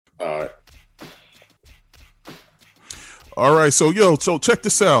All right. All right, so check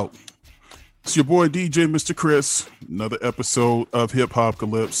this out. It's your boy DJ Mr. Chris, another episode of Hip Hop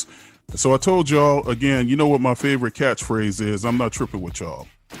Calypse. So I told y'all again, you know what my favorite catchphrase is. I'm not tripping with y'all.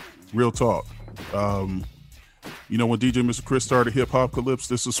 Real talk. You know, when DJ Mr. Chris started Hip Hop Calypse,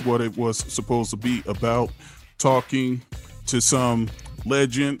 this is what it was supposed to be about, talking to some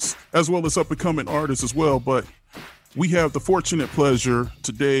legends as well as up-and-coming artists as well. But we have the fortunate pleasure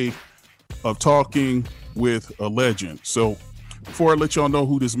today of talking with a legend. So before I let y'all know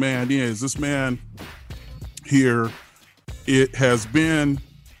who this man is, this man here, it has been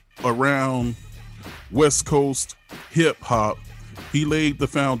around West Coast hip hop. He laid the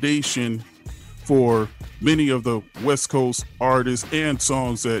foundation for many of the West Coast artists and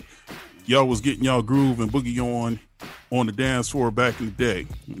songs that y'all was getting y'all groove and boogie on the dance floor back in the day.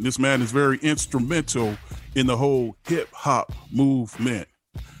 This man is very instrumental in the whole hip hop movement.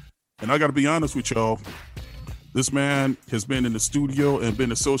 And I got to be honest with y'all, this man has been in the studio and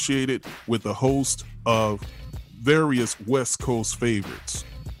been associated with a host of various West Coast favorites.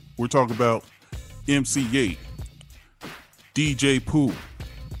 We're talking about MC8, DJ Pooh,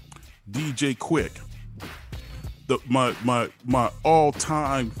 DJ Quick, my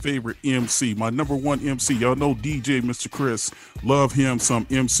all-time favorite MC, my number one MC. Y'all know DJ Mr. Chris, love him some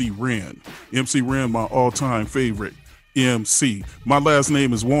MC Ren. MC Ren, my all-time favorite MC. My last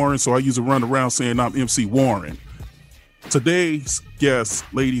name is Warren, so I used to run around saying I'm MC Warren. Today's guest,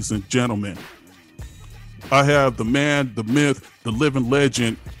 ladies and gentlemen, I have the man, the myth, the living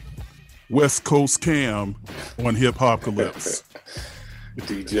legend, West Coast Cam on Hip Hop Calypse.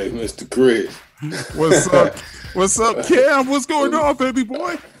 DJ Mr. Chris. What's up? What's up, Cam? What's going on, baby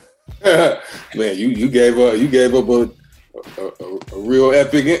boy? Man, you gave up a real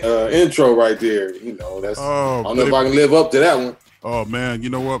epic intro right there. You know, that's I don't know if I can live up to that one. Oh man, you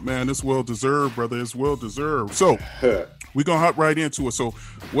know what, man? It's well deserved, brother. It's well deserved. So we're gonna hop right into it. So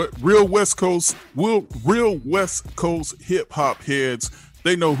what real West Coast hip hop heads,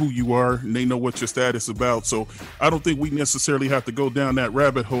 they know who you are and they know what your status is about. So I don't think we necessarily have to go down that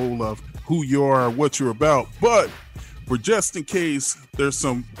rabbit hole of who you are, what you're about. But for just in case there's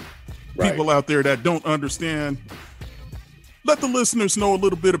some people out there that don't understand, let the listeners know a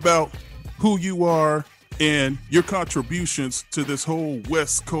little bit about who you are and your contributions to this whole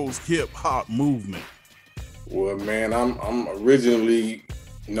West Coast hip hop movement. Well, man, I'm originally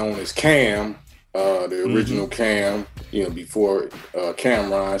known as Cam, the original Cam. You know, before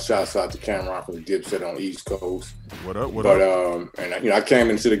Cameron. Shouts out to Cameron from the Dipset on the East Coast. What up? And I came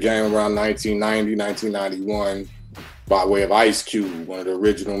into the game around 1990, 1991 by way of Ice Cube, one of the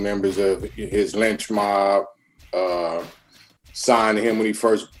original members of his Lynch Mob. Signed to him when he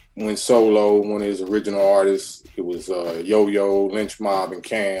first went solo. One of his original artists. It was Yo-Yo, Lynch Mob, and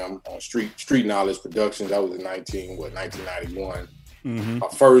Cam on Street Knowledge Productions. That was in 1991. My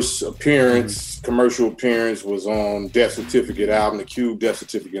first commercial appearance, was on Death Certificate album, the Cube Death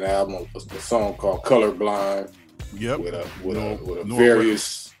Certificate album, a song called Colorblind. Yep. With a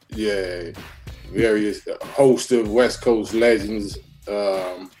various host of West Coast legends.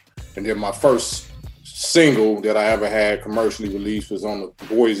 And then my first single that I ever had commercially released was on the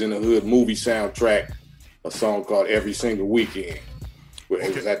Boys in the Hood movie soundtrack, a song called Every Single Weekend. Where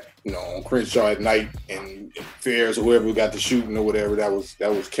it was at, on Crenshaw at night and fairs or wherever we got the shooting or whatever. That was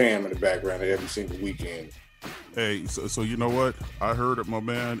Cam in the background Every Single Weekend. Hey, so you know what? I heard it, my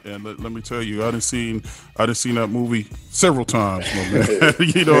man, and let me tell you, I done seen that movie several times, my man.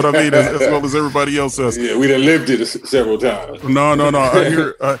 You know what I mean? As well as everybody else does. Yeah, we done lived it several times. No.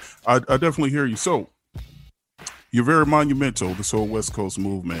 I definitely hear you. So you're very monumental, this whole West Coast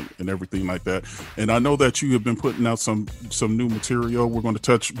movement and everything like that. And I know that you have been putting out some new material. We're going to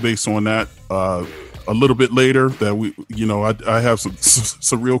touch base on that a little bit later. That I have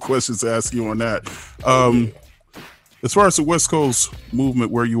some real questions to ask you on that. As far as the West Coast movement,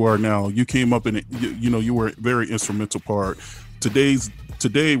 where you are now, you came up in it. You were a very instrumental part.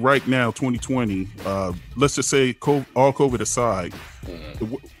 Today, right now, 2020. Let's just say, all COVID aside,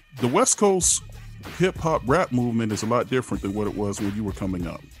 the West Coast hip hop rap movement is a lot different than what it was when you were coming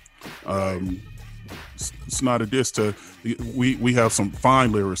up. It's not a diss to we have some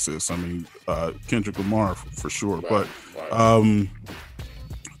fine lyricists. I mean, Kendrick Lamar for sure, but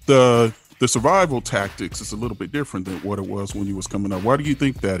the survival tactics is a little bit different than what it was when you was coming up. Why do you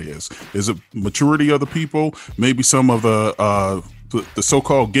think that is? Is it maturity of the people? Maybe some of the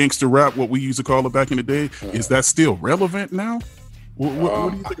so-called gangster rap, what we used to call it back in the day, is that still relevant now?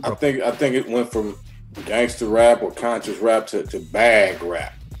 What do you think about that? I think it went from gangster rap or conscious rap to bag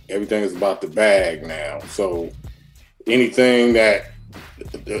rap. Everything is about the bag now. So anything that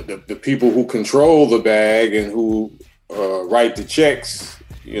the people who control the bag and who write the checks,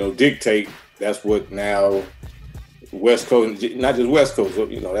 dictate. That's what now West Coast, not just West Coast,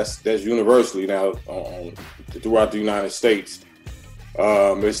 that's universally now throughout the United States.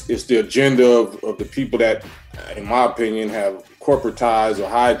 It's the agenda of the people that, in my opinion, have corporatized or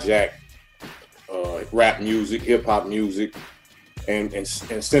hijacked rap music, hip hop music, and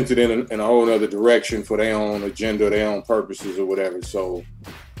sent it in a whole other direction for their own agenda, their own purposes or whatever. So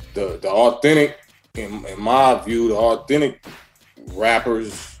the authentic, in my view, the authentic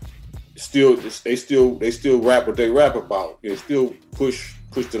rappers they still rap what they rap about. They still push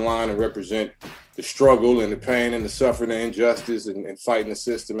the line and represent the struggle and the pain and the suffering and injustice and fighting the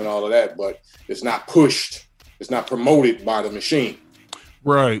system and all of that, but it's not pushed, it's not promoted by the machine.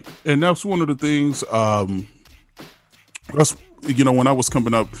 Right. And that's one of the things, when I was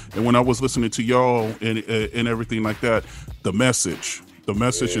coming up and when I was listening to y'all and everything like that, the message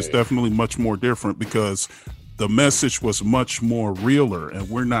is definitely much more different, because the message was much more realer, and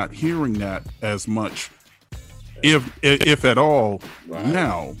we're not hearing that as much, if at all,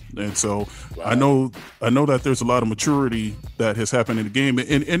 now. And so I know that there's a lot of maturity that has happened in the game,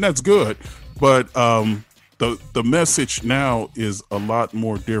 and that's good. But the message now is a lot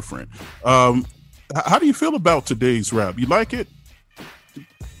more different. How do you feel about today's rap? You like it?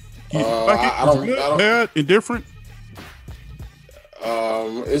 I don't, bad, indifferent?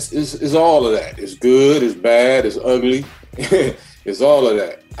 It's all of that. It's good, it's bad, it's ugly. It's all of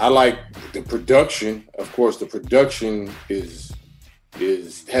that. I like the production. Of course, the production has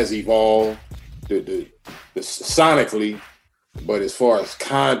evolved the sonically, but as far as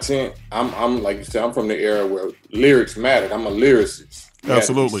content, I'm like you said, I'm from the era where lyrics mattered. I'm a lyricist.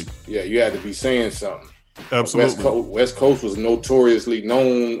 Absolutely. You had to be saying something. Absolutely. West Coast was notoriously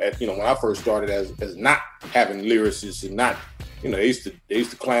known when I first started as not having lyricists and not, they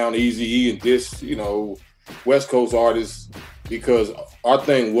used to clown Eazy-E and diss, West Coast artists, because our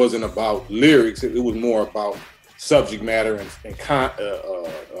thing wasn't about lyrics. It was more about subject matter and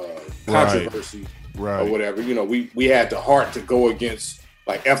controversy or whatever. We had the heart to go against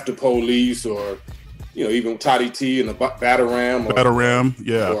like F the Police or, even Toddy T and the Bataram.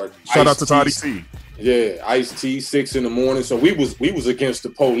 Yeah. Or shout out to Toddy T. Yeah, Ice-T, 6 a.m. So we was against the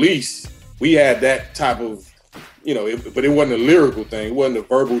police. We had that type of, but it wasn't a lyrical thing. It wasn't a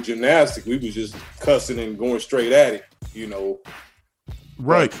verbal gymnastic. We was just cussing and going straight at it,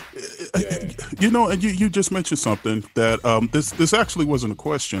 Right. Yeah. And you just mentioned something that this actually wasn't a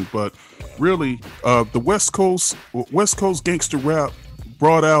question, but really the West Coast gangster rap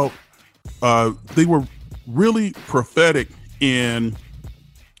brought out, they were really prophetic in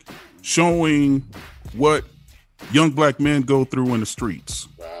showing what young black men go through in the streets.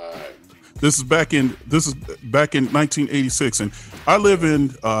 Right. This is back in 1986, and I live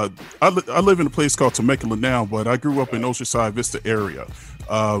in a place called Temecula now, but I grew up in Oceanside Vista area.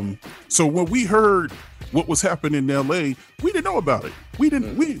 So when we heard what was happening in LA, we didn't know about it. We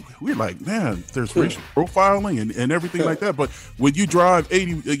didn't. We're like, man, there's racial profiling and everything like that. But when you drive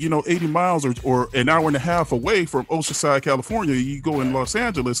 80 miles or an hour and a half away from Oceanside, California, you go in Los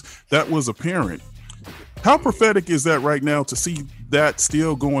Angeles, that was apparent. How prophetic is that right now to see that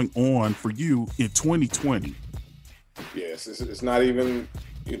still going on for you in 2020? Yes, it's not even,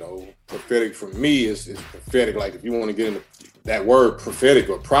 prophetic for me. It's prophetic. Like if you want to get into that word prophetic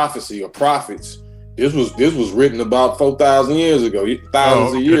or prophecy or prophets, this was written about 4,000 years ago,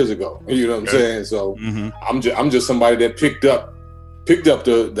 thousands of years ago. You know what I'm saying? So I'm just somebody that picked up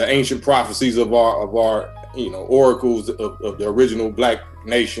the ancient prophecies of our oracles of the original Black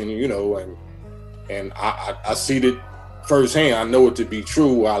nation. And I see it firsthand. I know it to be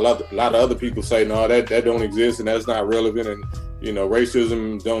true. A lot of other people say no, that don't exist and that's not relevant, and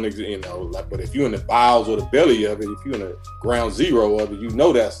racism don't exist. But if you're in the bowels or the belly of it, if you're in the ground zero of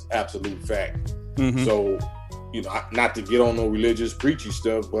it, that's absolute fact. So, not to get on no religious preachy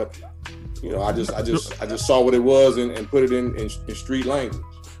stuff, but I just saw what it was and put it in street language.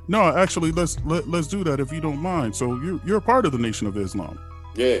 No, actually, let's do that if you don't mind. So you're a part of the Nation of Islam.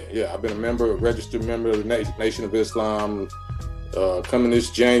 Yeah. I've been a registered member of the Nation of Islam. Coming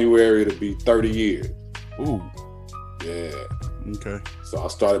this January, it'll be 30 years. Ooh. Yeah. Okay. So I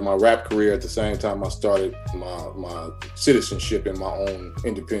started my rap career at the same time I started my citizenship in my own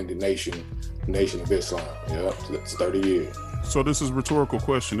independent nation, Nation of Islam. Yeah, it's 30 years. So this is a rhetorical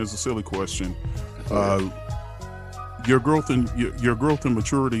question. It's a silly question. Your growth and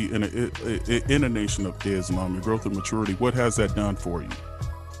maturity in a Nation of Islam, your growth and maturity, what has that done for you?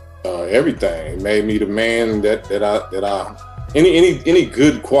 Everything. It made me the man that I any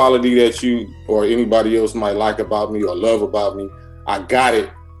good quality that you or anybody else might like about me or love about me, I got it.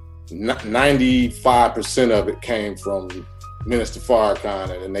 95% of it came from Minister Farrakhan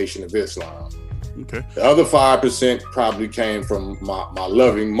and the Nation of Islam. Okay. The other 5% probably came from my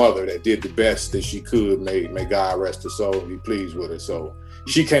loving mother that did the best that she could. May God rest her soul and be pleased with her. So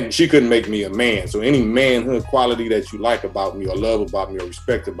she couldn't make me a man. So any manhood quality that you like about me or love about me or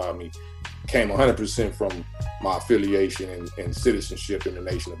respect about me came 100% from my affiliation and citizenship in the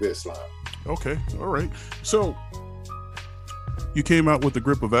Nation of Islam. Okay. All right. So you came out with a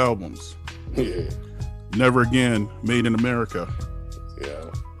grip of albums. Yeah. Never Again, Made in America. Yeah.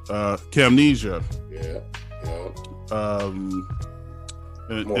 Camnesia. Yeah.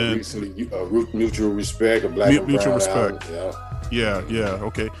 And recently, Mutual Respect, a Black and Mutual Brown Respect. album. Yeah.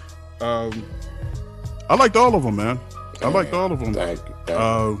 Okay. I liked all of them, man. I liked all of them. Thank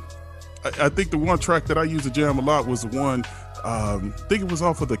you. I think the one track that I used to jam a lot was the one. I think it was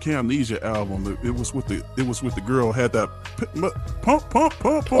off of the Camnesia album. It was with the girl had that pump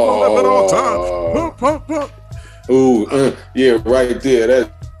at all time. Pump. Ooh, yeah, right there.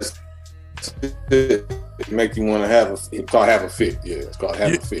 That's it. Make you want to have a. It's called Have a Fit. Yeah, it's called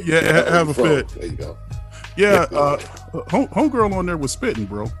Have a Fit. Yeah, Have a Fit. There you go. Yeah, homegirl on there was spitting,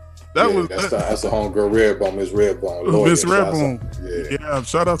 bro. That's the homegirl Redbone, Miss Redbone. Miss Redbone. Yeah,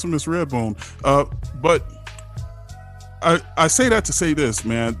 shout out to Miss Redbone. But I say that to say this,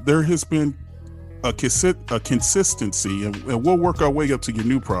 man. There has been a consistency, and we'll work our way up to your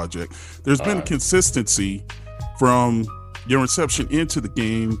new project. There's been a consistency from your inception into the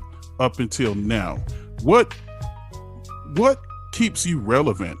game up until now. What keeps you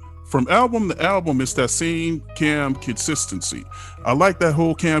relevant? From album to album, it's that same Cam consistency. I like that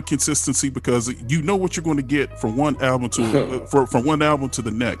whole Cam consistency because you know what you're going to get from one album to from one album to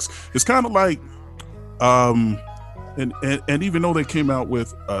the next. It's kind of like, and even though they came out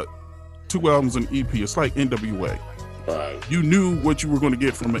with 2 albums and EP, it's like NWA. Right. You knew what you were going to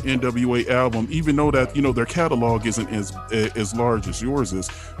get from an NWA album, even though that their catalog isn't as large as yours is.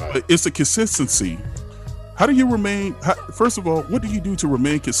 Right. But it's a consistency. How do you remain? First of all, what do you do to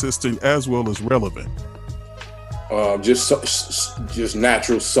remain consistent as well as relevant? Just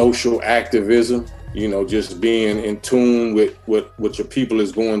natural social activism. Just being in tune with what your people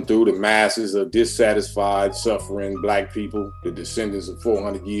is going through. The masses of dissatisfied, suffering Black people, the descendants of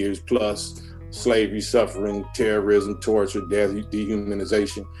 400 years plus slavery, suffering, terrorism, torture, death,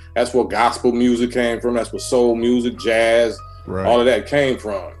 dehumanization. That's where gospel music came from. That's where soul music, jazz, all of that came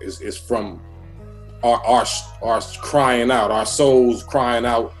from. It's from our crying out, our souls crying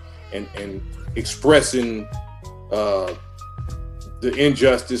out and expressing the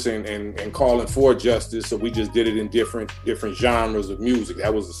injustice and calling for justice. So we just did it in different genres of music.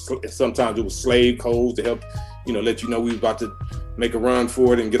 That was sometimes it was slave codes to help let you know we was about to make a run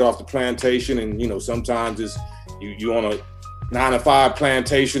for it and get off the plantation. And sometimes it's you on a 9-to-5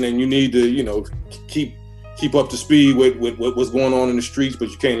 plantation and you need to keep up to speed with what's going on in the streets, but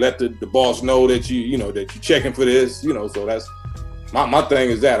you can't let the boss know that that you're checking for this. So that's my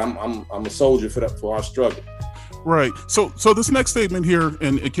thing is that I'm a soldier for our struggle. Right. So this next statement here,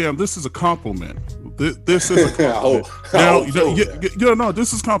 and Cam, this is a compliment. This is a compliment.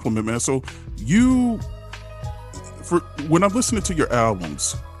 This is a compliment, man. So when I'm listening to your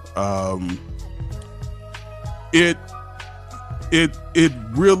albums, it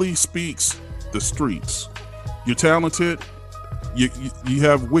really speaks the streets. You're talented. You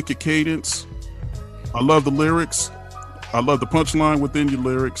have wicked cadence. I love the lyrics. I love the punchline within your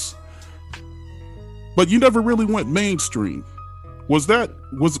lyrics. But you never really went mainstream. Was that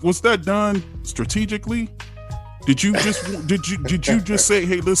done strategically? Did you just say,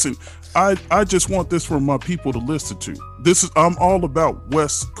 hey, listen, I just want this for my people to listen to. I'm all about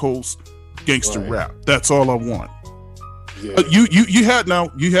West Coast gangster rap. That's all I want. Yeah. You had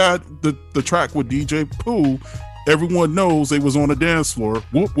the track with DJ Pooh. Everyone knows they was on the dance floor.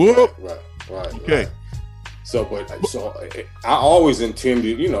 Whoop whoop. Right. Okay. Right. So I always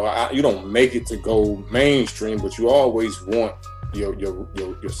intended, you don't make it to go mainstream, but you always want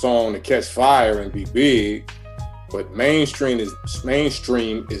your song to catch fire and be big. But mainstream is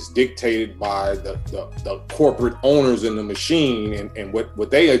dictated by the corporate owners in the machine and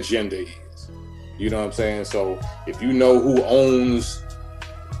what their agenda is. You know what I'm saying? So if you know who owns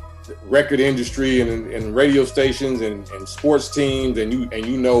the record industry and radio stations and sports teams, and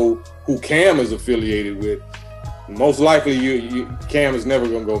you know who Cam is affiliated with, most likely Cam is never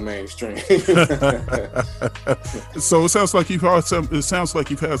going to go mainstream. So it sounds like you've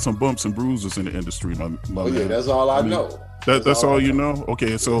had some bumps and bruises in the industry, my man. Yeah, that's all I know. That's all you know?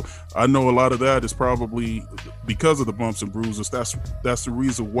 Okay, so I know a lot of that is probably because of the bumps and bruises. That's the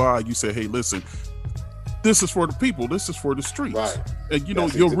reason why you say, hey, listen, this is for the people. This is for the streets. Right. And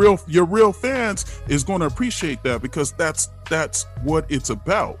your real fans is going to appreciate that, because that's what it's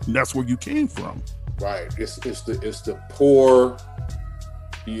about. And that's where you came from. Right. It's the poor,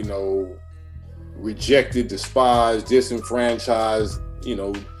 rejected, despised, disenfranchised,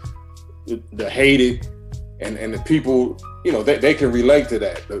 the hated, and the people, they can relate to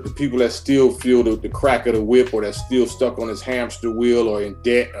that. The people that still feel the crack of the whip, or that's still stuck on this hamster wheel, or in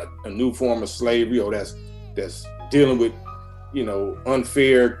debt, a new form of slavery, or that's dealing with,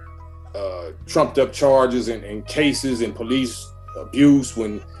 unfair, trumped up charges and cases and police abuse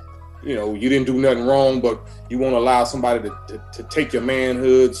when, you didn't do nothing wrong, but you won't allow somebody to take your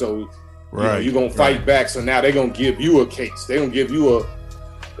manhood. So you're going to fight back. So now they're going to give you a case. They're going to give you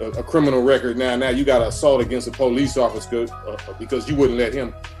a criminal record. Now you got assault against a police officer because you wouldn't let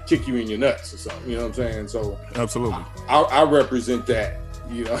him kick you in your nuts or something. You know what I'm saying? So absolutely, I represent that.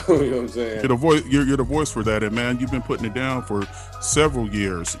 You know what I'm saying? You're the voice for that, and man, you've been putting it down for several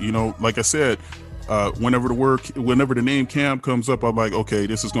years. Like I said, whenever the name Cam comes up, I'm like, okay,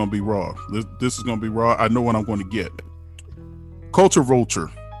 this is gonna be raw. This is gonna be raw. I know what I'm going to get. Culture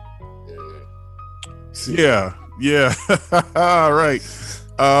Vulture. Yeah. All right.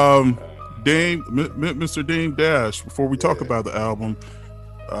 Mr. Dame Dash. Before we talk about the album,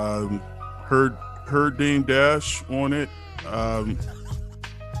 heard Dame Dash on it.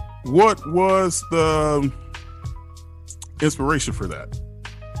 What was the inspiration for that?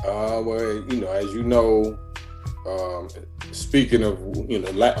 Well, as you know, speaking of, on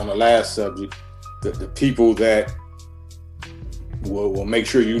the last subject, the people that will make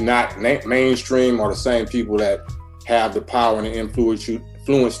sure you're not mainstream are the same people that have the power and the influence to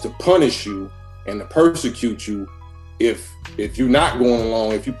punish you and to persecute you if you're not going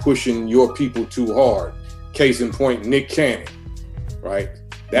along, if you're pushing your people too hard. Case in point, Nick Cannon, right?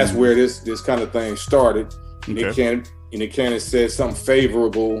 That's where this kind of thing started. Okay. Nick Cannon said something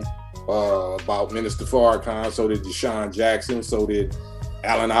favorable about Minister Farrakhan. So did Deshaun Jackson. So did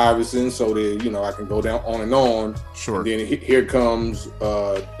Allen Iverson. So did, I can go down on and on. Sure. And then here comes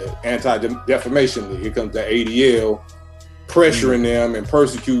Anti-Defamation League. Here comes the ADL pressuring them and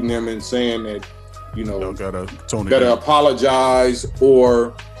persecuting them and saying that, better apologize,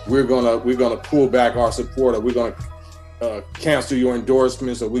 or we're gonna pull back our support, or we're gonna cancel your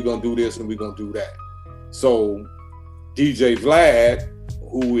endorsements, or we're gonna do this and we're gonna do that. So DJ Vlad,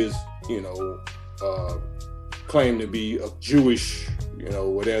 who is claimed to be of Jewish,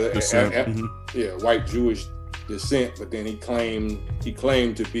 whatever, white Jewish descent, but then he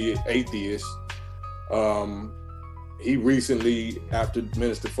claimed to be an atheist. He recently, after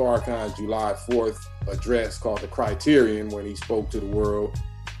Minister Farrakhan's July 4th address called The Criterion, when he spoke to the world,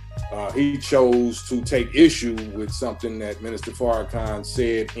 he chose to take issue with something that Minister Farrakhan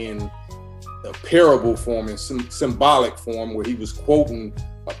said in a parable form, in symbolic form, where he was quoting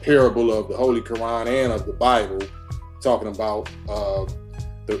a parable of the Holy Quran and of the Bible, talking about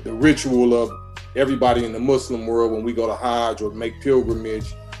the ritual of everybody in the Muslim world when we go to Hajj or make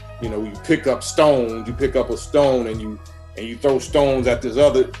pilgrimage. You pick up stones, you pick up a stone and you throw stones at this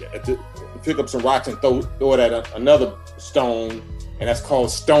you pick up some rocks and throw it at another stone, and that's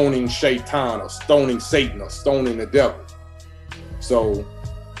called stoning Shaitan, or stoning Satan, or stoning the devil. So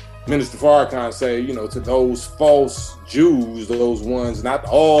Minister Farrakhan say, to those false Jews, those ones, not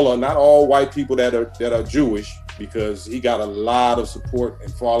all white people that are Jewish, because he got a lot of support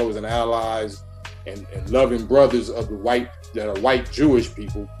and followers and allies and loving brothers of the white Jewish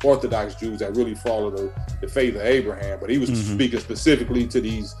people, Orthodox Jews that really follow the faith of Abraham. But he was speaking specifically to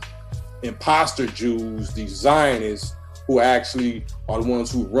these imposter Jews, these Zionists, who actually are the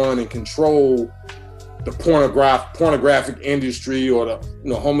ones who run and control the pornographic industry, or the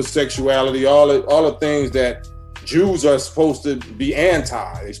homosexuality, all the things that Jews are supposed to be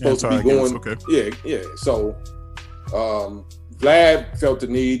anti. They're supposed to be going. Okay. Yeah. So Vlad felt the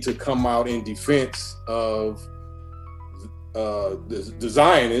need to come out in defense of the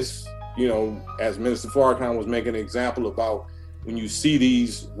Zionists, as Minister Farrakhan was making an example about when you see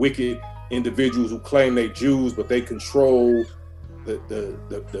these wicked individuals who claim they're Jews, but they control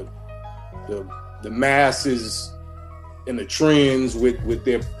the masses and the trends with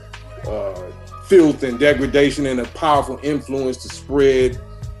their filth and degradation, and a powerful influence to spread,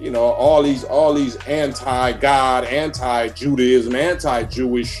 all these anti-God, anti-Judaism,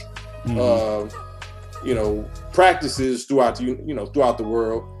 anti-Jewish, practices throughout the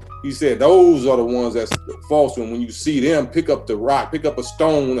world. He said those are the ones that's false. When you see them, pick up the rock, pick up a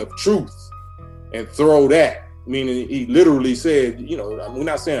stone of truth, and throw that. Meaning, he literally said, we're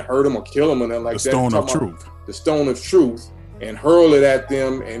not saying hurt them or kill them or nothing like that. The stone of truth. The stone of truth, and hurl it at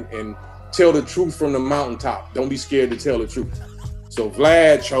them, and tell the truth from the mountaintop. Don't be scared to tell the truth. So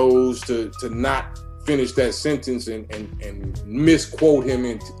Vlad chose to not finish that sentence and misquote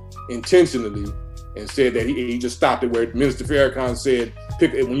him intentionally, and said that he just stopped it where Minister Farrakhan said,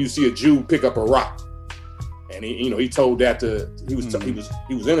 when you see a Jew, pick up a rock. And he told that he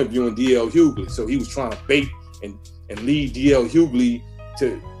was interviewing D.L. Hughley, so he was trying to bait and lead D.L. Hughley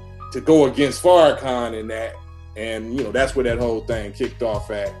to go against Farrakhan in that, and that's where that whole thing kicked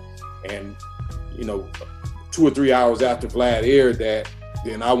off at. And 2 or 3 hours after Vlad aired that,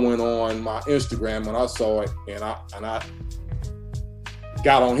 then I went on my Instagram when I saw it, and I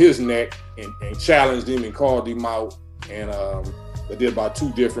got on his neck and challenged him and called him out, and I did about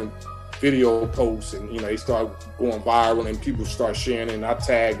 2 different video posts, and they started going viral, and people start sharing it, and I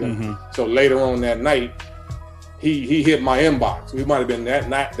tagged him. Mm-hmm. So later on that night, he hit my inbox. It might have been that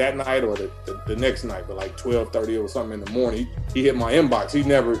night or the next night, but like 12:30 or something in the morning, he hit my inbox. He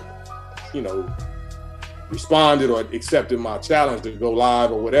never, responded or accepted my challenge to go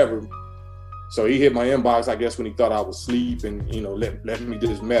live or whatever. So he hit my inbox, I guess, when he thought I was asleep, and let me get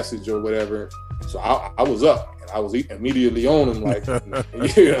his message or whatever. So I was up, and I was immediately on him, like, what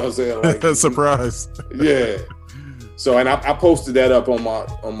I'm saying, like, surprise. Yeah. So, and I posted that up on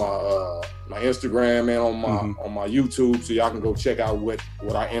my Instagram and on my YouTube, so y'all can go check out what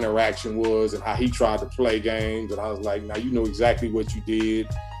our interaction was and how he tried to play games. And I was like, now you know exactly what you did.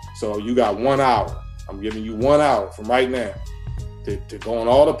 So you got 1 hour. I'm giving you 1 hour from right now to go on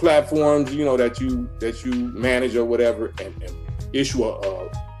all the platforms, that you manage or whatever, and issue a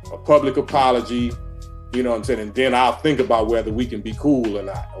public apology, what I'm saying, and then I'll think about whether we can be cool or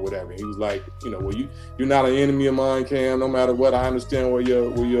not or whatever. He was like, well, you're not an enemy of mine, Cam. No matter what, I understand where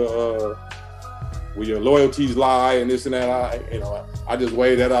your loyalties lie and this and that. I just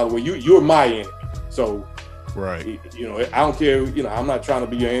weighed that out. Well, you're my enemy, so. Right. I don't care. I'm not trying to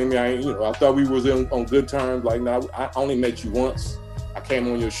be your enemy. I thought we was on good terms. Like, no, I only met you once. I came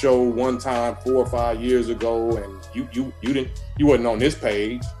on your show one time 4 or 5 years ago, and you wasn't on this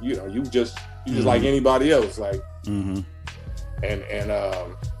page. You just like anybody else. Like, and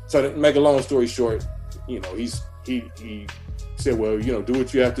so to make a long story short, he said, well, do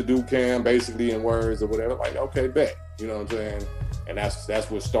what you have to do, Cam, basically in words or whatever. Like, okay, bet. You know what I'm saying? And that's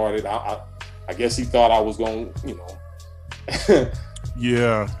what started. I guess he thought I was going,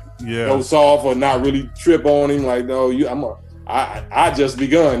 go soft or not really trip on him. Like, no, I just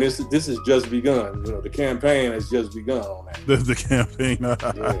begun. This has just begun. The campaign has just begun on that. The campaign.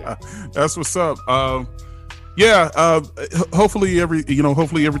 That's what's up. Hopefully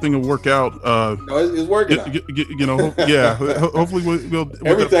everything will work out. It's working out. Hopefully we'll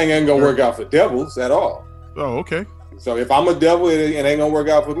everything ain't gonna work out for devils at all. Oh, okay. So if I'm a devil, it ain't gonna work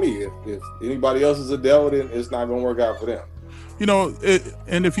out for me. If anybody else is a devil, then it's not gonna work out for them.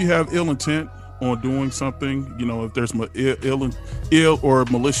 And if you have ill intent on doing something, if there's ill or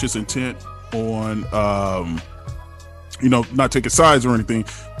malicious intent on, not taking sides or anything,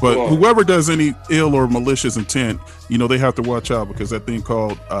 but whoever does any ill or malicious intent, they have to watch out, because that thing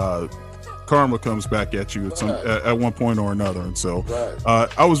called karma comes back at you at one point or another. And so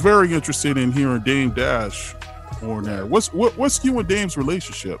I was very interested in hearing Dame Dash on there. What's you and Dame's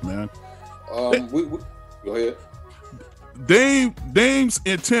relationship, man? We go ahead. Dame's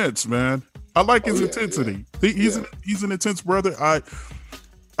intense, man. I like his intensity. Yeah. He's an intense brother. I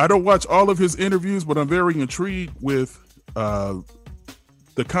don't watch all of his interviews, but I'm very intrigued with the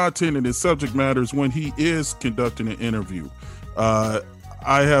content and his subject matters when he is conducting an interview. I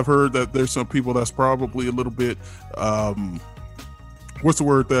have heard that there's some people that's probably a little bit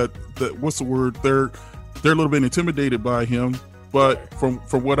they're a little bit intimidated by him, but from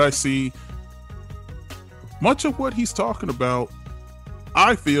what I see, much of what he's talking about,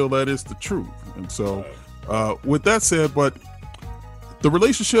 I feel that is the truth. And so with that said, but the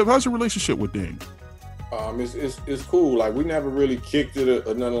relationship, how's your relationship with Dame? It's cool. Like, we never really kicked it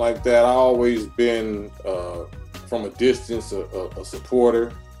or nothing like that. I always been from a distance a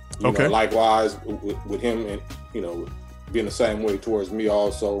supporter. Likewise with him, and being the same way towards me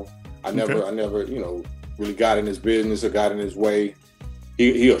also. I never really got in his business or got in his way.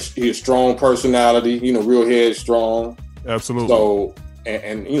 He a strong personality, real headstrong. Absolutely. So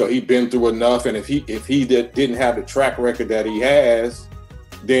and he'd been through enough, and if he didn't have the track record that he has,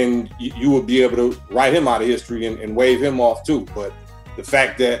 then you would be able to write him out of history and wave him off too. But the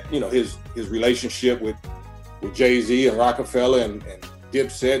fact that his relationship with Jay-Z and Rockefeller and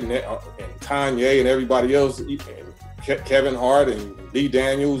Dipset and Kanye and everybody else, and Kevin Hart and Lee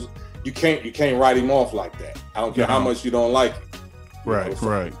Daniels, you can't write him off like that. I don't care how much you don't like him. Right.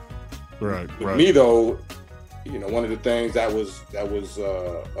 With me though, one of the things that was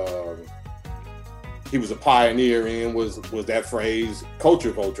he was a pioneer in was that phrase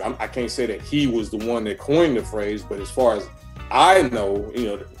culture vulture. I can't say that he was the one that coined the phrase, but as far as I know,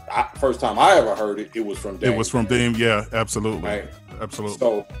 first time I ever heard it, it was from Dame. It was from Dame, yeah, absolutely. Right.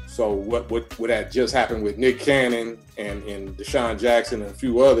 Absolutely. So what had just happened with Nick Cannon and Deshaun Jackson and a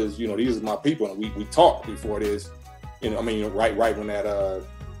few others, these are my people, and we talked before this, right when that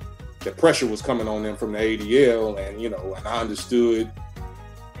pressure was coming on them from the ADL, and I understood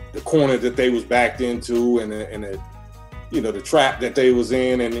the corner that they was backed into and the trap that they was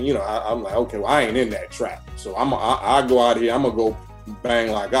in, and I'm like, okay, well, I ain't in that trap, so I go out here, I'm gonna go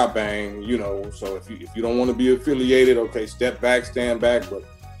bang like I bang, so if you don't want to be affiliated, okay, step back, stand back, but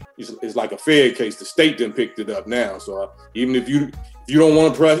it's like a Fed case. The state done picked it up now, so even if you don't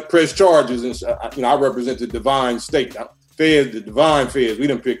want to press charges, and I represent the divine state, Feds, the divine Feds, we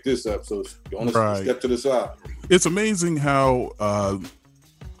done picked this up, so you want to step to the side. It's amazing how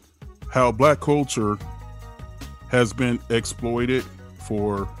Black culture has been exploited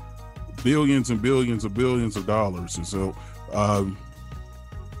for billions and billions and billions of dollars, and so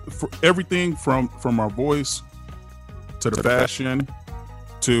for everything from our voice to the fashion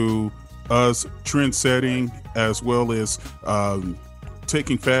to us trend setting, as well as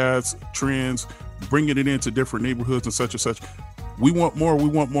taking fads, trends, bringing it into different neighborhoods and such and such. We want more, we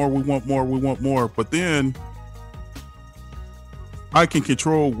want more, we want more, we want more. But then I can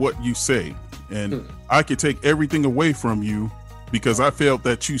control what you say, and I can take everything away from you because I felt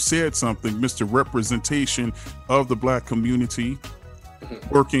that you said something, Mr. Representation of the Black community,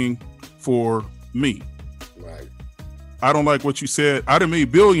 working for me. Right. I don't like what you said. I done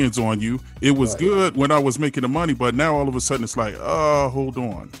made billions on you. It was good when I was making the money, but now all of a sudden it's like, oh, hold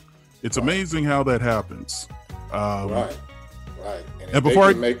on. It's amazing how that happens. Right. And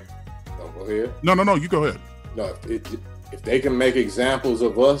before go ahead. No, you go ahead. No, if they can make examples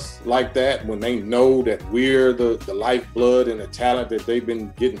of us like that, when they know that we're the lifeblood and the talent that they've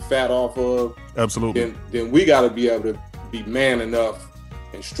been getting fat off of, absolutely, then we got to be able to be man enough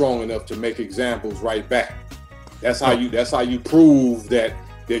and strong enough to make examples right back. That's how you prove that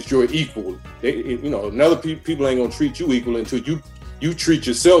you're equal. Another people ain't gonna treat you equal until you treat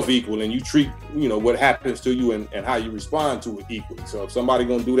yourself equal, and you treat what happens to you and how you respond to it equally. So if somebody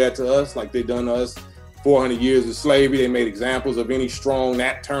gonna do that to us like they done to us 400 years of slavery, they made examples of any strong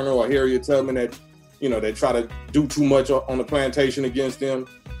Nat Turner or Harriet Tubman that they try to do too much on the plantation against them.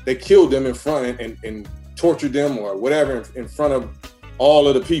 They killed them in front and tortured them or whatever in front of all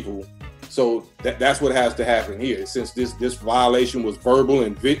of the people. So that's what has to happen here. Since this violation was verbal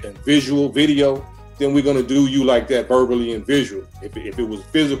and visual video, then we're gonna do you like that verbally and visual. If it was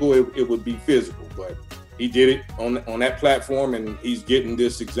physical, it would be physical. But he did it on that platform, and he's getting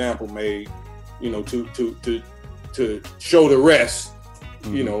this example made, to show the rest,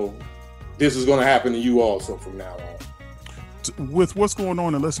 this is gonna happen to you also from now on. With what's going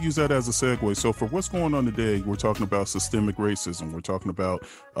on, and let's use that as a segue. So for what's going on today, we're talking about systemic racism. We're talking about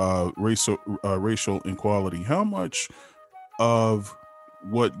racial inequality. How much of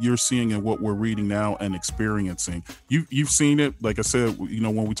what you're seeing and what we're reading now and experiencing, you've seen it, like I said,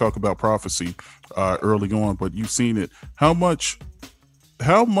 when we talk about prophecy early on, but you've seen it. How much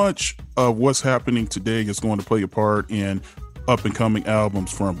of what's happening today is going to play a part in up and coming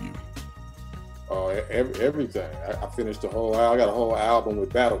albums from you? Everything. I finished I got a whole album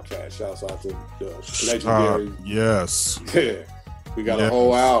with Battle Cat. Shouts out to the legendary. Yes. Yeah. We got a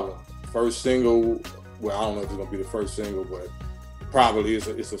whole album. First single, well, I don't know if it's gonna be the first single, but probably it's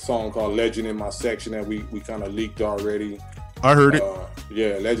a song called Legend in My Section that we kind of leaked already. I heard it.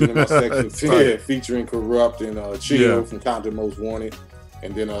 Yeah, Legend in My Section, featuring Corrupt and Chill from Compton Most Wanted.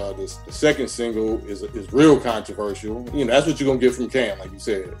 And then the second single is real controversial. That's what you're gonna get from Cam, like you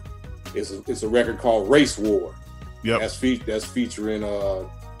said. It's a record called Race War. Yep. That's featuring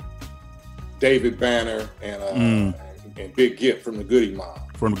David Banner and Big Gip from the Goody Mob.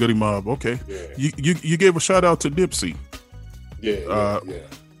 From the Goody Mob, okay. Yeah. You gave a shout out to Nipsey. Yeah.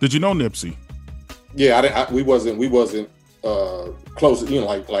 Did you know Nipsey? Yeah, we wasn't close.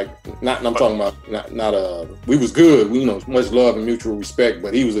 Not. I'm talking about not. We was good. We much love and mutual respect,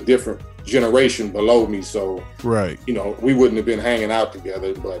 but he was a different generation below me, so right. We wouldn't have been hanging out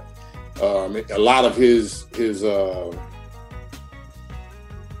together, but. A lot of his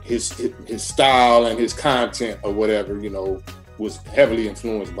style and his content or whatever, was heavily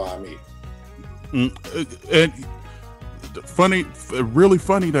influenced by me. And really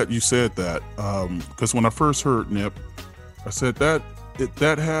funny that you said that, because when I first heard Nip, I said that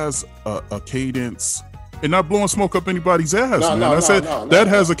has a cadence, and not blowing smoke up anybody's ass, man. I said that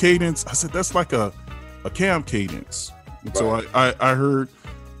has a cadence. I said that's like a Cam cadence. Right. So I heard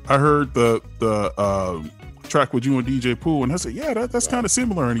I heard the track with you and DJ Pooh, and I said, yeah, that's kind of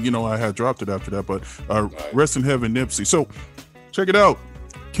similar. And, you know, I had dropped it after that, but rest in heaven, Nipsey. So check it out.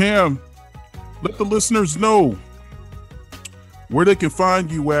 Cam, let the listeners know where they can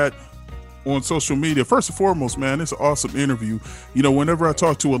find you at on social media. First and foremost, man, it's an awesome interview. You know, whenever I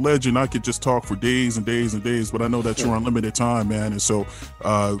talk to a legend, I could just talk for days and days and days, but I know that you're on limited time, man. And so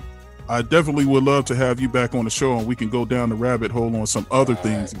I definitely would love to have you back on the show, and we can go down the rabbit hole on some other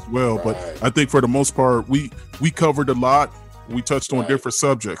things as well. But I think for the most part, we covered a lot. We touched on different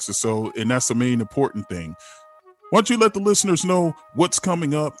subjects. And that's the main important thing. Why don't you let the listeners know what's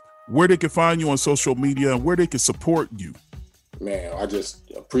coming up, where they can find you on social media, and where they can support you? Man, I just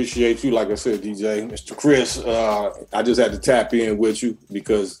appreciate you. Like I said, DJ, Mr. Chris, I just had to tap in with you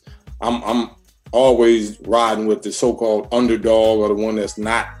because I'm always riding with the so-called underdog, or the one that's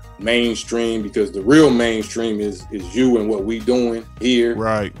not mainstream, because the real mainstream is you and what we doing here.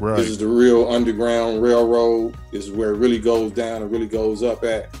 Right. This is the real underground railroad. This is where it really goes down and really goes up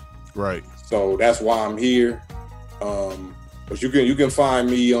at. Right. So that's why I'm here. But you can find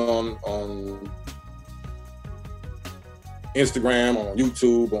me on Instagram, on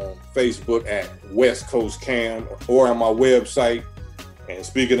YouTube, on Facebook at West Coast Cam, or on my website. And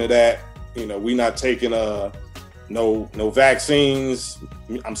speaking of that, you know, we not taking no vaccines.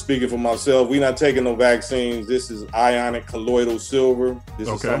 I'm speaking for myself. We're not taking no vaccines. This is ionic colloidal silver. This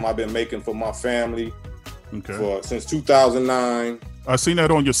is something I've been making for my family since 2009. I seen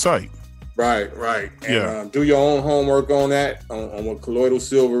that on your site. Right. And do your own homework on that, on what colloidal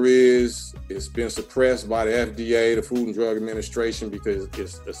silver is. It's been suppressed by the FDA, the Food and Drug Administration, because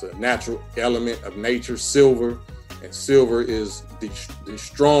it's a natural element of nature, silver. And silver is the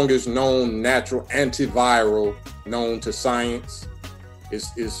strongest known natural antiviral known to science.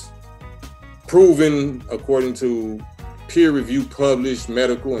 It's proven, according to peer-reviewed published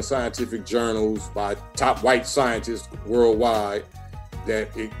medical and scientific journals by top white scientists worldwide,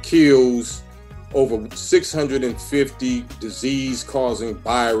 that it kills over 650 disease-causing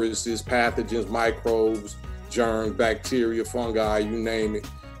viruses, pathogens, microbes, germs, bacteria, fungi, you name it,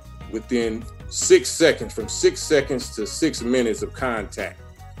 within 6 seconds, from 6 seconds to 6 minutes of contact.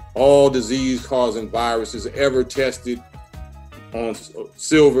 All disease-causing viruses ever tested on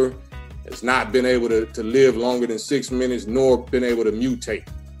silver has not been able to live longer than 6 minutes, nor been able to mutate.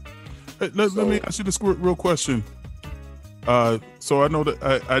 Let me ask you this real question. So I know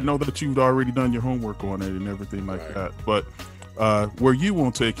that you've already done your homework on it and everything like that. But where you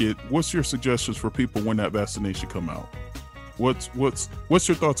won't take it, what's your suggestions for people when that vaccination come out? What's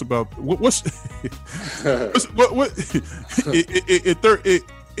your thoughts about what's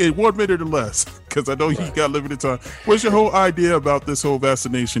in 1 minute or less? Because I know you got limited time. What's your whole idea about this whole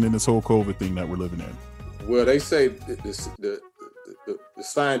vaccination and this whole COVID thing that we're living in? Well, they say the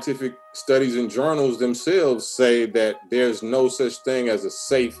scientific studies and journals themselves say that there's no such thing as a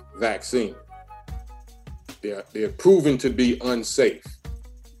safe vaccine. They're proven to be unsafe.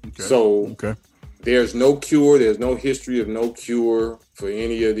 There's no cure. There's no history of no cure for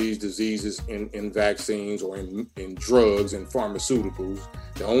any of these diseases in vaccines or in drugs and pharmaceuticals.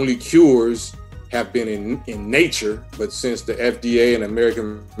 The only cures have been in nature, but since the FDA and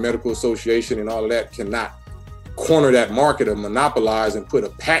American Medical Association and all of that cannot corner that market or monopolize and put a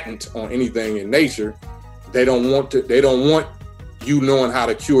patent on anything in nature, they don't want you knowing how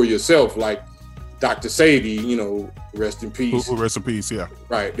to cure yourself, like Dr. Sebi, you know, rest in peace. Rest in peace, yeah.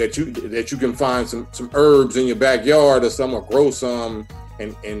 Right, that you can find some herbs in your backyard or some, or grow some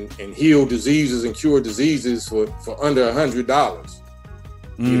and heal diseases and cure diseases for under $100.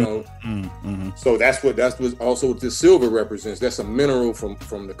 You know, so that's what also what this silver represents. That's a mineral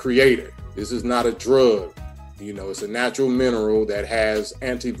from the Creator. This is not a drug. You know, it's a natural mineral that has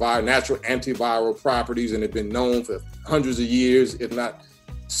natural antiviral properties, and it's been known for hundreds of years, if not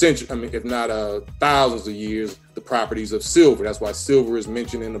thousands of years, the properties of silver. That's why silver is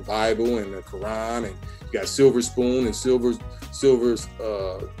mentioned in the Bible and the Quran, and you got silver spoon and silver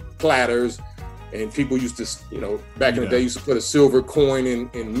platters. And people used to, you know, back in the day, used to put a silver coin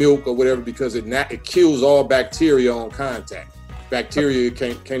in milk or whatever, because it kills all bacteria on contact. Bacteria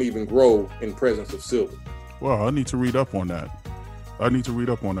can't even grow in presence of silver. Well, I need to read up on that. So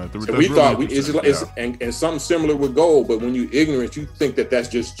we thought it's something similar with gold, but when you're ignorant, you think that that's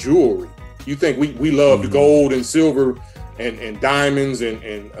just jewelry. You think we love the gold and silver and diamonds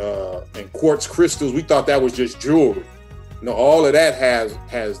and quartz crystals. We thought that was just jewelry. No, all of that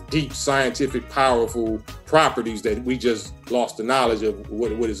has deep scientific, powerful properties that we just lost the knowledge of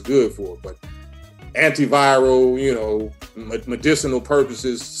what it's good for. But antiviral, you know, medicinal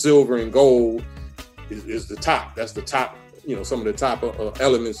purposes, silver and gold is the top. That's the top some of the top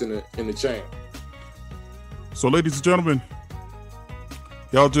elements in the chain. So, ladies and gentlemen,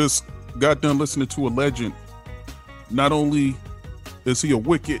 y'all just got done listening to a legend. Not only is he a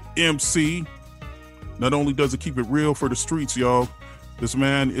wicked MC, not only does he keep it real for the streets, y'all, this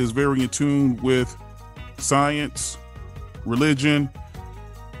man is very in tune with science, religion.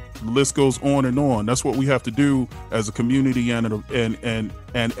 The list goes on and on. That's what we have to do as a community and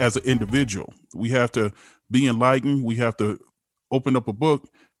as an individual. We have to be enlightened. We have to open up a book,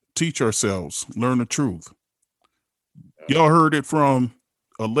 teach ourselves, learn the truth. Y'all heard it from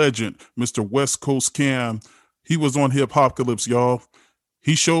a legend, Mr. West Coast Cam. He was on Hip Hopcalypse, y'all.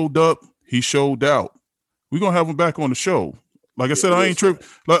 He showed up. He showed out. We're going to have him back on the show. Like I said, I ain't tripping.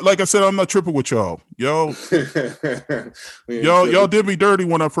 Like I said, I'm not tripping with y'all. Y'all did me dirty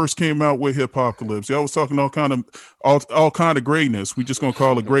when I first came out with Hip Hopcalypse. Y'all was talking all kind of greatness. We just going to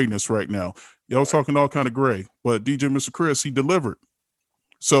call it greatness right now. Y'all was talking all kind of gray. But DJ Mr. Chris, he delivered.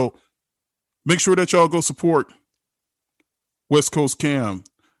 So make sure that y'all go support West Coast Cam.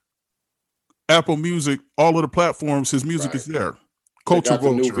 Apple Music, all of the platforms, his music is there. Culture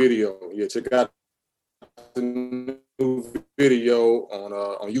Vulture. New video. Yeah, check out the new video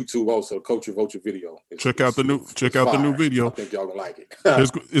on YouTube also, Culture Vulture video. Check out the new video. I think y'all gonna like it.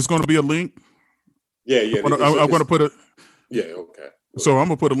 It's going to be a link. Yeah. I'm going to put it. Yeah, okay. So I'm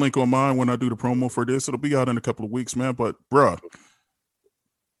going to put a link on mine when I do the promo for this. It'll be out in a couple of weeks, man. But bruh,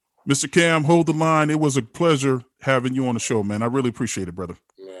 Mr. Cam, hold the line. It was a pleasure having you on the show, man. I really appreciate it, brother.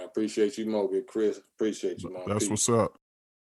 Man, I appreciate you, Mo, Chris. Appreciate you, man. That's what's up.